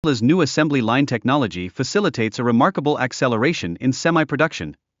Tesla's new assembly line technology facilitates a remarkable acceleration in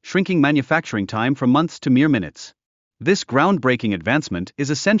semi-production, shrinking manufacturing time from months to mere minutes. This groundbreaking advancement is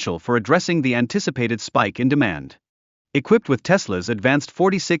essential for addressing the anticipated spike in demand. Equipped with Tesla's advanced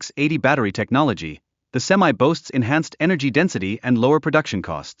 4680 battery technology, the Semi boasts enhanced energy density and lower production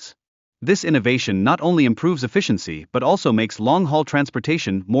costs. This innovation not only improves efficiency but also makes long-haul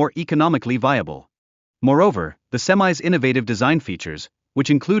transportation more economically viable. Moreover, the Semi's innovative design features, which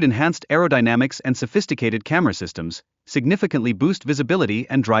include enhanced aerodynamics and sophisticated camera systems, significantly boost visibility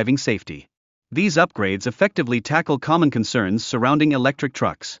and driving safety. These upgrades effectively tackle common concerns surrounding electric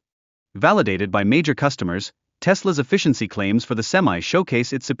trucks. Validated by major customers, Tesla's efficiency claims for the Semi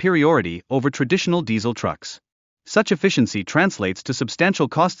showcase its superiority over traditional diesel trucks. Such efficiency translates to substantial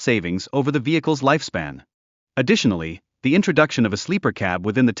cost savings over the vehicle's lifespan. Additionally, the introduction of a sleeper cab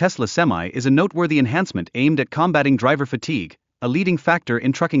within the Tesla Semi is a noteworthy enhancement aimed at combating driver fatigue, a leading factor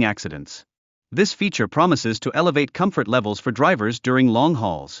in trucking accidents. This feature promises to elevate comfort levels for drivers during long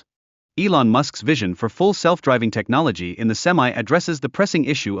hauls. Elon Musk's vision for full self-driving technology in the Semi addresses the pressing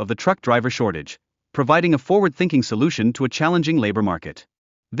issue of the truck driver shortage, providing a forward-thinking solution to a challenging labor market.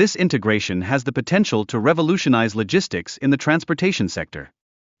 This integration has the potential to revolutionize logistics in the transportation sector.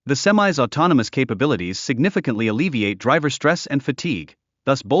 The Semi's autonomous capabilities significantly alleviate driver stress and fatigue,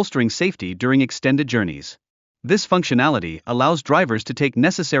 thus bolstering safety during extended journeys. This functionality allows drivers to take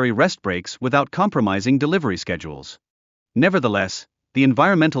necessary rest breaks without compromising delivery schedules. Nevertheless, the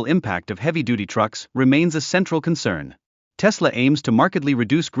environmental impact of heavy-duty trucks remains a central concern. Tesla aims to markedly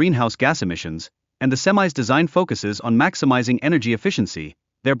reduce greenhouse gas emissions, and the Semi's design focuses on maximizing energy efficiency,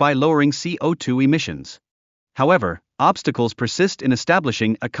 thereby lowering CO2 emissions. However, obstacles persist in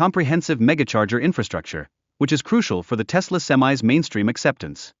establishing a comprehensive megacharger infrastructure, which is crucial for the Tesla Semi's mainstream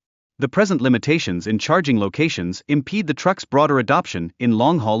acceptance. The present limitations in charging locations impede the truck's broader adoption in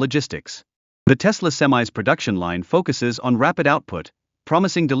long-haul logistics. The Tesla Semi's production line focuses on rapid output,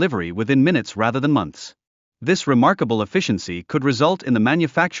 promising delivery within minutes rather than months. This remarkable efficiency could result in the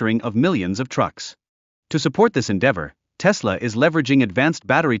manufacturing of millions of trucks. To support this endeavor, Tesla is leveraging advanced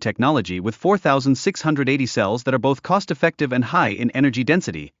battery technology with 4,680 cells that are both cost-effective and high in energy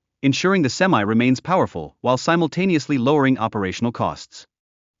density, ensuring the Semi remains powerful while simultaneously lowering operational costs.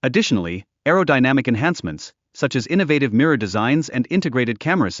 Additionally, aerodynamic enhancements, such as innovative mirror designs and integrated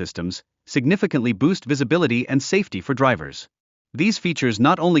camera systems, significantly boost visibility and safety for drivers. These features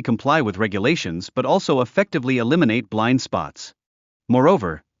not only comply with regulations but also effectively eliminate blind spots.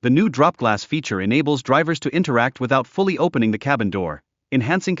 Moreover, the new drop glass feature enables drivers to interact without fully opening the cabin door,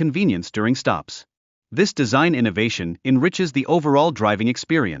 enhancing convenience during stops. This design innovation enriches the overall driving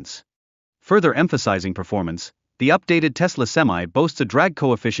experience. Further emphasizing performance, the updated Tesla Semi boasts a drag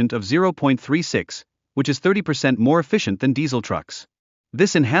coefficient of 0.36, which is 30% more efficient than diesel trucks.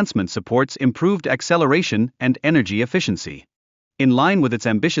 This enhancement supports improved acceleration and energy efficiency. In line with its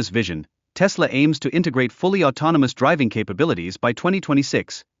ambitious vision, Tesla aims to integrate fully autonomous driving capabilities by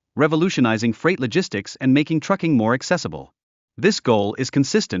 2026, revolutionizing freight logistics and making trucking more accessible. This goal is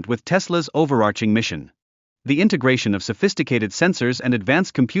consistent with Tesla's overarching mission. The integration of sophisticated sensors and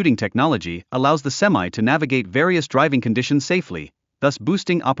advanced computing technology allows the Semi to navigate various driving conditions safely, thus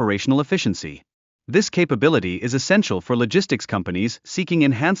boosting operational efficiency. This capability is essential for logistics companies seeking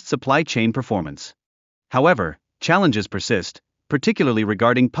enhanced supply chain performance. However, challenges persist, particularly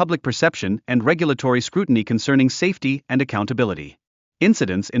regarding public perception and regulatory scrutiny concerning safety and accountability.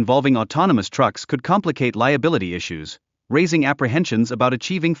 Incidents involving autonomous trucks could complicate liability issues, raising apprehensions about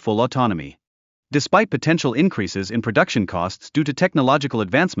achieving full autonomy. Despite potential increases in production costs due to technological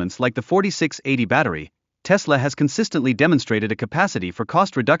advancements like the 4680 battery, Tesla has consistently demonstrated a capacity for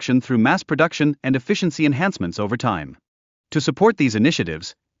cost reduction through mass production and efficiency enhancements over time. To support these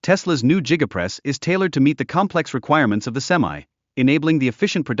initiatives, Tesla's new Giga is tailored to meet the complex requirements of the Semi, enabling the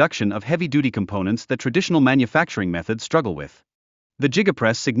efficient production of heavy-duty components that traditional manufacturing methods struggle with. The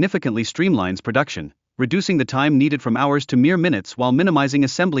Giga significantly streamlines production, reducing the time needed from hours to mere minutes while minimizing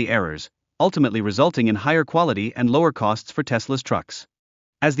assembly errors, ultimately resulting in higher quality and lower costs for Tesla's trucks.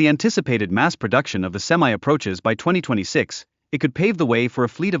 As the anticipated mass production of the Semi approaches by 2026, it could pave the way for a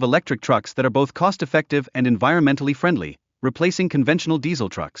fleet of electric trucks that are both cost-effective and environmentally friendly, replacing conventional diesel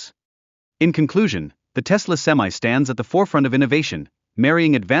trucks. In conclusion, the Tesla Semi stands at the forefront of innovation,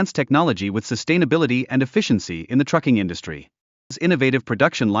 marrying advanced technology with sustainability and efficiency in the trucking industry. Its innovative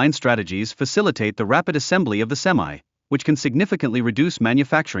production line strategies facilitate the rapid assembly of the Semi, which can significantly reduce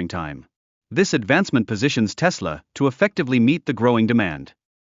manufacturing time. This advancement positions Tesla to effectively meet the growing demand.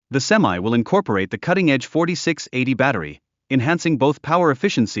 The Semi will incorporate the cutting-edge 4680 battery, enhancing both power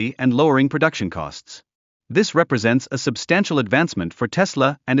efficiency and lowering production costs. This represents a substantial advancement for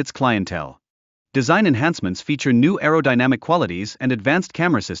Tesla and its clientele. Design enhancements feature new aerodynamic qualities and advanced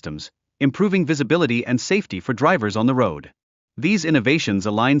camera systems, improving visibility and safety for drivers on the road. These innovations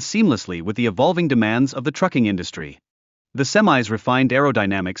align seamlessly with the evolving demands of the trucking industry. The Semi's refined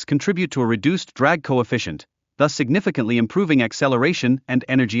aerodynamics contribute to a reduced drag coefficient, thus significantly improving acceleration and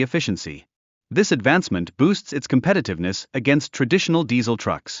energy efficiency. This advancement boosts its competitiveness against traditional diesel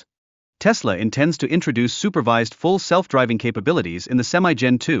trucks. Tesla intends to introduce supervised full self-driving capabilities in the Semi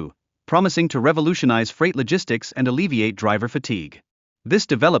Gen 2, promising to revolutionize freight logistics and alleviate driver fatigue. This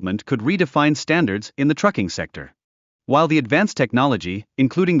development could redefine standards in the trucking sector. While the advanced technology,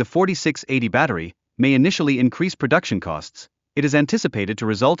 including the 4680 battery, may initially increase production costs, it is anticipated to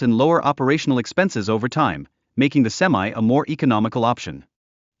result in lower operational expenses over time, making the Semi a more economical option.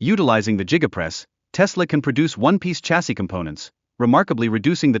 Utilizing the Giga press, Tesla can produce one-piece chassis components, remarkably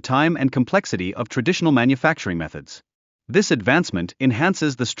reducing the time and complexity of traditional manufacturing methods. This advancement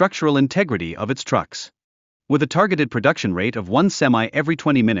enhances the structural integrity of its trucks. With a targeted production rate of one Semi every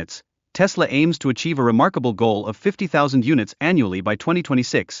 20 minutes, Tesla aims to achieve a remarkable goal of 50,000 units annually by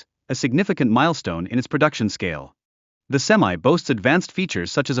 2026, a significant milestone in its production scale. The Semi boasts advanced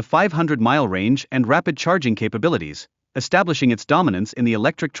features such as a 500-mile range and rapid charging capabilities, establishing its dominance in the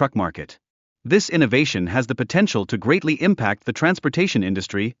electric truck market. This innovation has the potential to greatly impact the transportation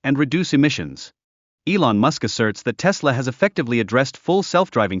industry and reduce emissions. Elon Musk asserts that Tesla has effectively addressed full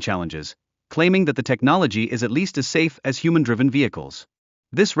self-driving challenges, claiming that the technology is at least as safe as human-driven vehicles.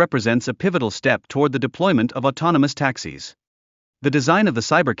 This represents a pivotal step toward the deployment of autonomous taxis. The design of the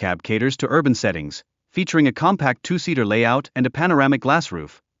Cybercab caters to urban settings, featuring a compact two-seater layout and a panoramic glass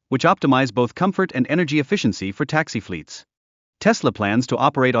roof, which optimize both comfort and energy efficiency for taxi fleets. Tesla plans to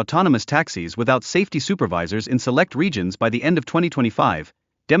operate autonomous taxis without safety supervisors in select regions by the end of 2025,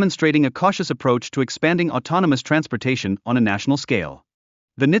 demonstrating a cautious approach to expanding autonomous transportation on a national scale.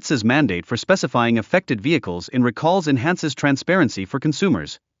 The NHTSA's mandate for specifying affected vehicles in recalls enhances transparency for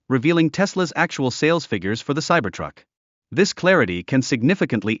consumers, revealing Tesla's actual sales figures for the Cybertruck. This clarity can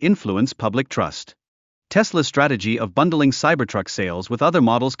significantly influence public trust. Tesla's strategy of bundling Cybertruck sales with other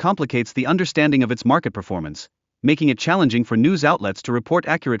models complicates the understanding of its market performance, making it challenging for news outlets to report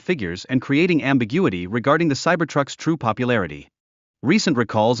accurate figures and creating ambiguity regarding the Cybertruck's true popularity. Recent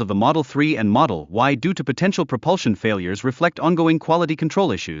recalls of the Model 3 and Model Y due to potential propulsion failures reflect ongoing quality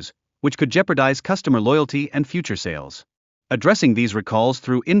control issues, which could jeopardize customer loyalty and future sales. Addressing these recalls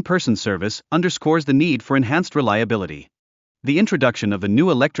through in-person service underscores the need for enhanced reliability. The introduction of the new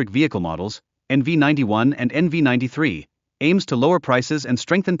electric vehicle models, NV91 and NV93, aims to lower prices and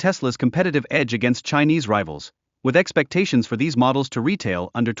strengthen Tesla's competitive edge against Chinese rivals, with expectations for these models to retail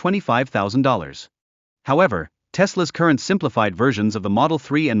under $25,000. However, Tesla's current simplified versions of the Model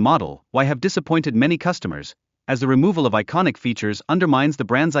 3 and Model Y have disappointed many customers, as the removal of iconic features undermines the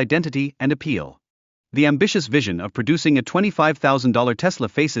brand's identity and appeal. The ambitious vision of producing a $25,000 Tesla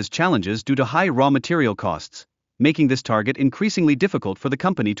faces challenges due to high raw material costs, making this target increasingly difficult for the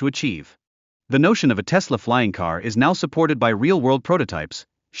company to achieve. The notion of a Tesla flying car is now supported by real-world prototypes,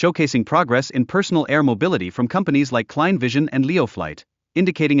 showcasing progress in personal air mobility from companies like Klein Vision and Leoflight,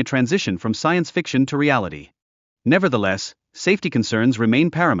 indicating a transition from science fiction to reality. Nevertheless, safety concerns remain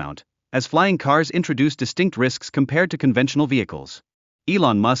paramount, as flying cars introduce distinct risks compared to conventional vehicles.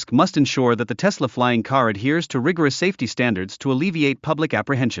 Elon Musk must ensure that the Tesla flying car adheres to rigorous safety standards to alleviate public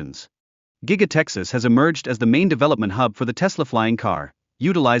apprehensions. Giga, Texas has emerged as the main development hub for the Tesla flying car,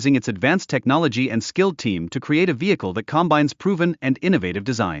 utilizing its advanced technology and skilled team to create a vehicle that combines proven and innovative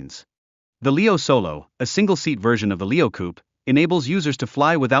designs. The Leo Solo, a single-seat version of the Leo Coupe, enables users to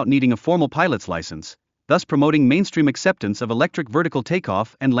fly without needing a formal pilot's license, thus promoting mainstream acceptance of electric vertical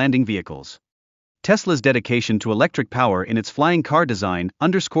takeoff and landing vehicles. Tesla's dedication to electric power in its flying car design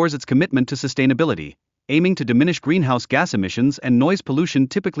underscores its commitment to sustainability, aiming to diminish greenhouse gas emissions and noise pollution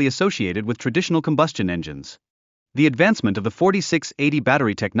typically associated with traditional combustion engines. The advancement of the 4680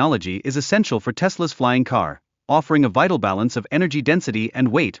 battery technology is essential for Tesla's flying car, offering a vital balance of energy density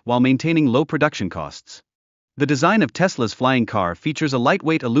and weight while maintaining low production costs. The design of Tesla's flying car features a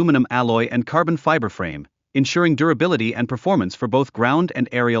lightweight aluminum alloy and carbon fiber frame, ensuring durability and performance for both ground and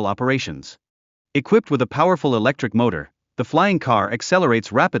aerial operations. Equipped with a powerful electric motor, the flying car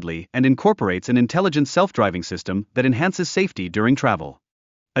accelerates rapidly and incorporates an intelligent self-driving system that enhances safety during travel.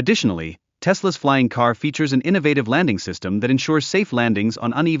 Additionally, Tesla's flying car features an innovative landing system that ensures safe landings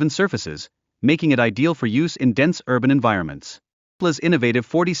on uneven surfaces, making it ideal for use in dense urban environments. Tesla's innovative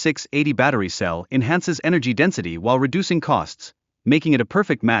 4680 battery cell enhances energy density while reducing costs, making it a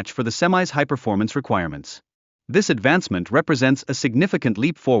perfect match for the Semi's high-performance requirements. This advancement represents a significant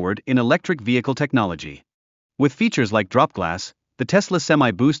leap forward in electric vehicle technology. With features like drop glass, the Tesla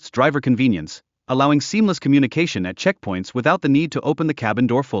Semi boosts driver convenience, allowing seamless communication at checkpoints without the need to open the cabin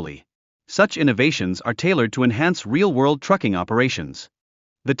door fully. Such innovations are tailored to enhance real-world trucking operations.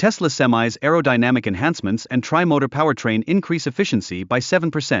 The Tesla Semi's aerodynamic enhancements and tri-motor powertrain increase efficiency by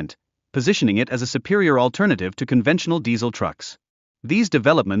 7%, positioning it as a superior alternative to conventional diesel trucks. These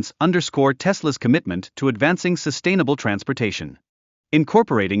developments underscore Tesla's commitment to advancing sustainable transportation.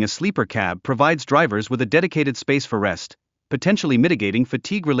 Incorporating a sleeper cab provides drivers with a dedicated space for rest, potentially mitigating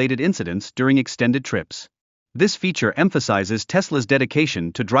fatigue-related incidents during extended trips. This feature emphasizes Tesla's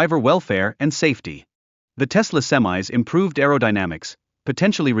dedication to driver welfare and safety. The Tesla Semi's improved aerodynamics,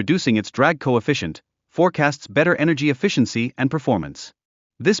 potentially reducing its drag coefficient, forecasts better energy efficiency and performance.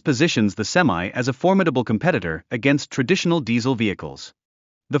 This positions the Semi as a formidable competitor against traditional diesel vehicles.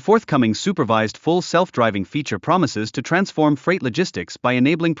 The forthcoming supervised full self-driving feature promises to transform freight logistics by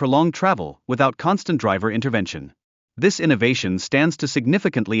enabling prolonged travel without constant driver intervention. This innovation stands to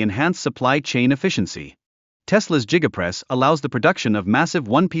significantly enhance supply chain efficiency. Tesla's Giga allows the production of massive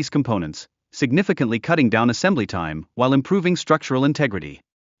one-piece components, significantly cutting down assembly time while improving structural integrity.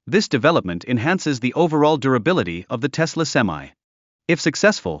 This development enhances the overall durability of the Tesla Semi. If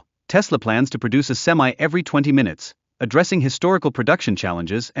successful, Tesla plans to produce a Semi every 20 minutes, addressing historical production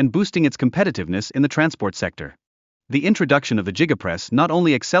challenges and boosting its competitiveness in the transport sector. The introduction of the Giga not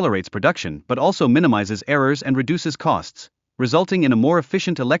only accelerates production but also minimizes errors and reduces costs, resulting in a more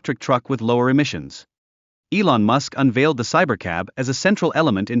efficient electric truck with lower emissions. Elon Musk unveiled the Cybercab as a central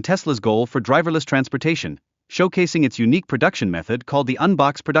element in Tesla's goal for driverless transportation, showcasing its unique production method called the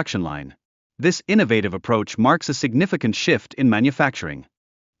unbox production line. This innovative approach marks a significant shift in manufacturing.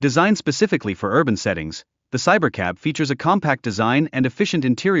 Designed specifically for urban settings, the Cybercab features a compact design and efficient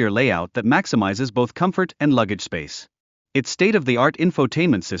interior layout that maximizes both comfort and luggage space. Its state-of-the-art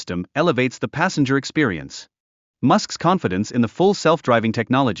infotainment system elevates the passenger experience. Musk's confidence in the full self-driving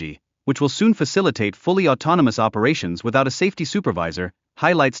technology, which will soon facilitate fully autonomous operations without a safety supervisor,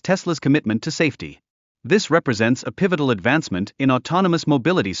 highlights Tesla's commitment to safety. This represents a pivotal advancement in autonomous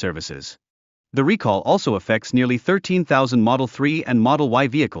mobility services. The recall also affects nearly 13,000 Model 3 and Model Y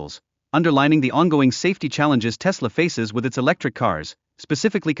vehicles, underlining the ongoing safety challenges Tesla faces with its electric cars,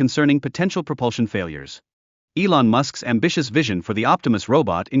 specifically concerning potential propulsion failures. Elon Musk's ambitious vision for the Optimus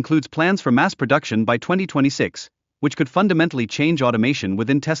robot includes plans for mass production by 2026, which could fundamentally change automation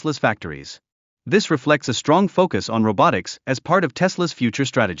within Tesla's factories. This reflects a strong focus on robotics as part of Tesla's future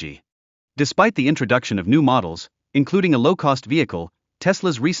strategy. Despite the introduction of new models, including a low-cost vehicle,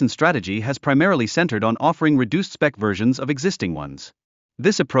 Tesla's recent strategy has primarily centered on offering reduced-spec versions of existing ones.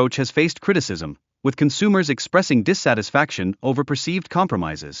 This approach has faced criticism, with consumers expressing dissatisfaction over perceived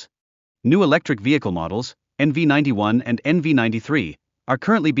compromises. New electric vehicle models, NV91 and NV93, are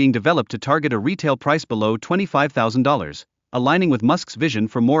currently being developed to target a retail price below $25,000, aligning with Musk's vision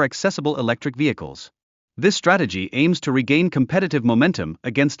for more accessible electric vehicles. This strategy aims to regain competitive momentum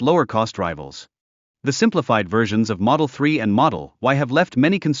against lower-cost rivals. The simplified versions of Model 3 and Model Y have left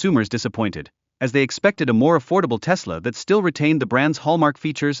many consumers disappointed, as they expected a more affordable Tesla that still retained the brand's hallmark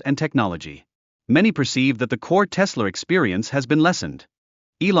features and technology. Many perceive that the core Tesla experience has been lessened.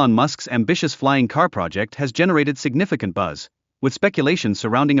 Elon Musk's ambitious flying car project has generated significant buzz, with speculation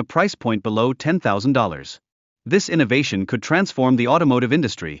surrounding a price point below $10,000. This innovation could transform the automotive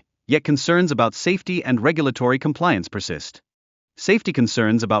industry, yet concerns about safety and regulatory compliance persist. Safety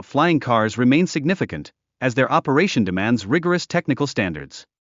concerns about flying cars remain significant, as their operation demands rigorous technical standards.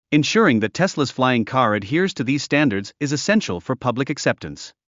 Ensuring that Tesla's flying car adheres to these standards is essential for public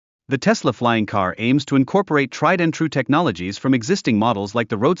acceptance. The Tesla flying car aims to incorporate tried-and-true technologies from existing models like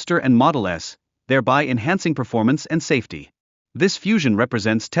the Roadster and Model S, thereby enhancing performance and safety. This fusion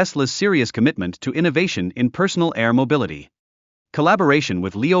represents Tesla's serious commitment to innovation in personal air mobility. Collaboration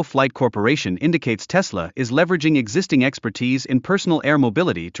with Leo Flight Corporation indicates Tesla is leveraging existing expertise in personal air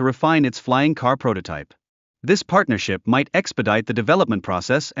mobility to refine its flying car prototype. This partnership might expedite the development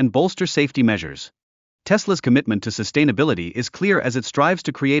process and bolster safety measures. Tesla's commitment to sustainability is clear as it strives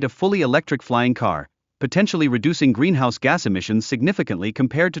to create a fully electric flying car, potentially reducing greenhouse gas emissions significantly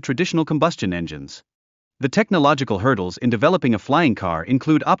compared to traditional combustion engines. The technological hurdles in developing a flying car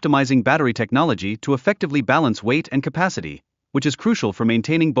include optimizing battery technology to effectively balance weight and capacity, which is crucial for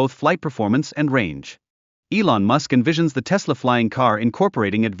maintaining both flight performance and range. Elon Musk envisions the Tesla flying car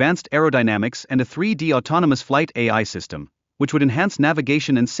incorporating advanced aerodynamics and a 3D autonomous flight AI system, which would enhance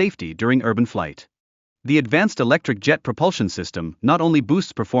navigation and safety during urban flight. The advanced electric jet propulsion system not only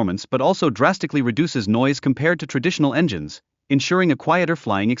boosts performance but also drastically reduces noise compared to traditional engines, ensuring a quieter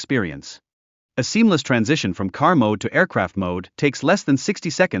flying experience. A seamless transition from car mode to aircraft mode takes less than 60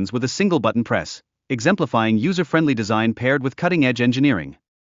 seconds with a single button press, exemplifying user-friendly design paired with cutting-edge engineering.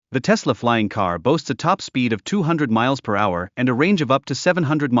 The Tesla flying car boasts a top speed of 200 miles per hour and a range of up to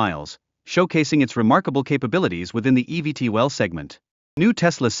 700 miles, showcasing its remarkable capabilities within the eVTOL segment. New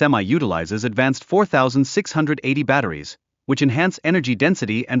Tesla Semi utilizes advanced 4680 batteries, which enhance energy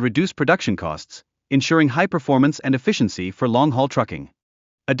density and reduce production costs, ensuring high performance and efficiency for long-haul trucking.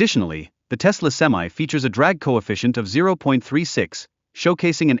 Additionally, the Tesla Semi features a drag coefficient of 0.36,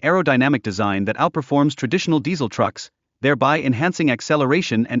 showcasing an aerodynamic design that outperforms traditional diesel trucks, thereby enhancing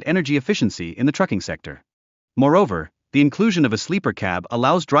acceleration and energy efficiency in the trucking sector. Moreover, the inclusion of a sleeper cab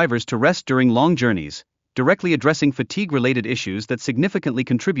allows drivers to rest during long journeys, directly addressing fatigue-related issues that significantly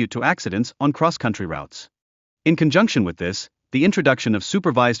contribute to accidents on cross-country routes. In conjunction with this, the introduction of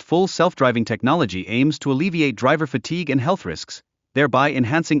supervised full self-driving technology aims to alleviate driver fatigue and health risks, thereby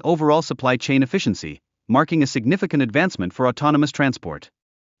enhancing overall supply chain efficiency, marking a significant advancement for autonomous transport.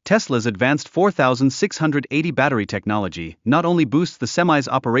 Tesla's advanced 4680 battery technology not only boosts the Semi's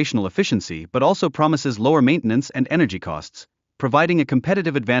operational efficiency but also promises lower maintenance and energy costs, providing a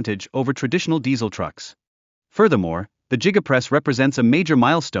competitive advantage over traditional diesel trucks. Furthermore, the Giga press represents a major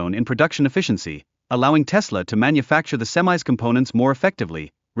milestone in production efficiency, allowing Tesla to manufacture the Semi's components more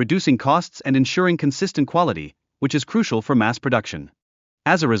effectively, reducing costs and ensuring consistent quality, which is crucial for mass production.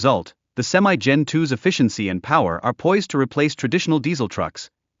 As a result, the Semi Gen 2's efficiency and power are poised to replace traditional diesel trucks,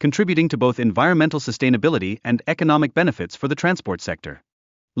 contributing to both environmental sustainability and economic benefits for the transport sector.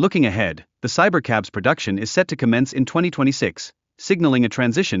 Looking ahead, the Cybercab's production is set to commence in 2026, signaling a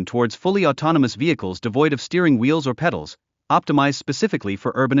transition towards fully autonomous vehicles devoid of steering wheels or pedals, optimized specifically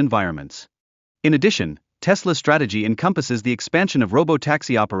for urban environments. In addition, Tesla's strategy encompasses the expansion of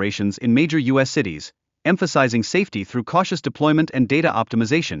robo-taxi operations in major U.S. cities, emphasizing safety through cautious deployment and data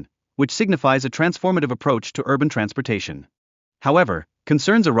optimization, which signifies a transformative approach to urban transportation. However,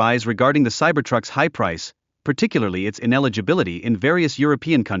 concerns arise regarding the Cybertruck's high price, particularly its ineligibility in various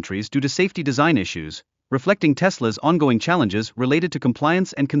European countries due to safety design issues, reflecting Tesla's ongoing challenges related to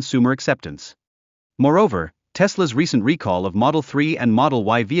compliance and consumer acceptance. Moreover, Tesla's recent recall of Model 3 and Model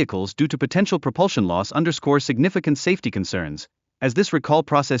Y vehicles due to potential propulsion loss underscores significant safety concerns, as this recall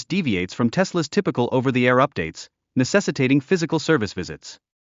process deviates from Tesla's typical over-the-air updates, necessitating physical service visits.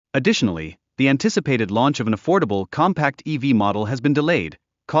 Additionally, the anticipated launch of an affordable, compact EV model has been delayed,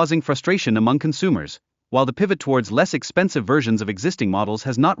 causing frustration among consumers, while the pivot towards less expensive versions of existing models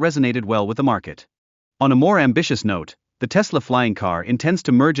has not resonated well with the market. On a more ambitious note, the Tesla flying car intends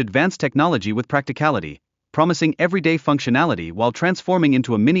to merge advanced technology with practicality, promising everyday functionality while transforming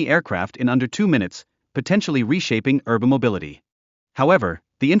into a mini aircraft in under 2 minutes, potentially reshaping urban mobility. However,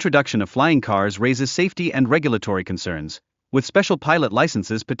 the introduction of flying cars raises safety and regulatory concerns, with special pilot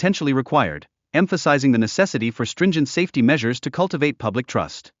licenses potentially required, emphasizing the necessity for stringent safety measures to cultivate public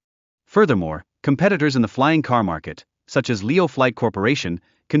trust. Furthermore, competitors in the flying car market, such as Leo Flight Corporation,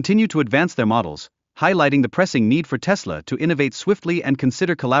 continue to advance their models, highlighting the pressing need for Tesla to innovate swiftly and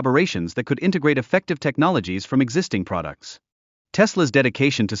consider collaborations that could integrate effective technologies from existing products. Tesla's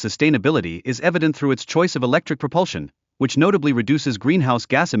dedication to sustainability is evident through its choice of electric propulsion, which notably reduces greenhouse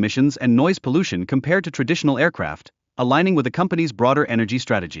gas emissions and noise pollution compared to traditional aircraft, aligning with the company's broader energy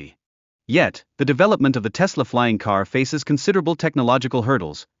strategy. Yet, the development of the Tesla flying car faces considerable technological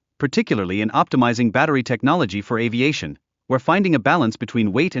hurdles, particularly in optimizing battery technology for aviation, where finding a balance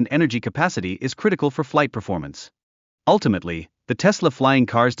between weight and energy capacity is critical for flight performance. Ultimately, the Tesla flying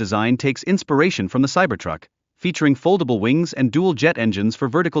car's design takes inspiration from the Cybertruck, featuring foldable wings and dual jet engines for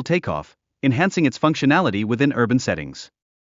vertical takeoff, enhancing its functionality within urban settings.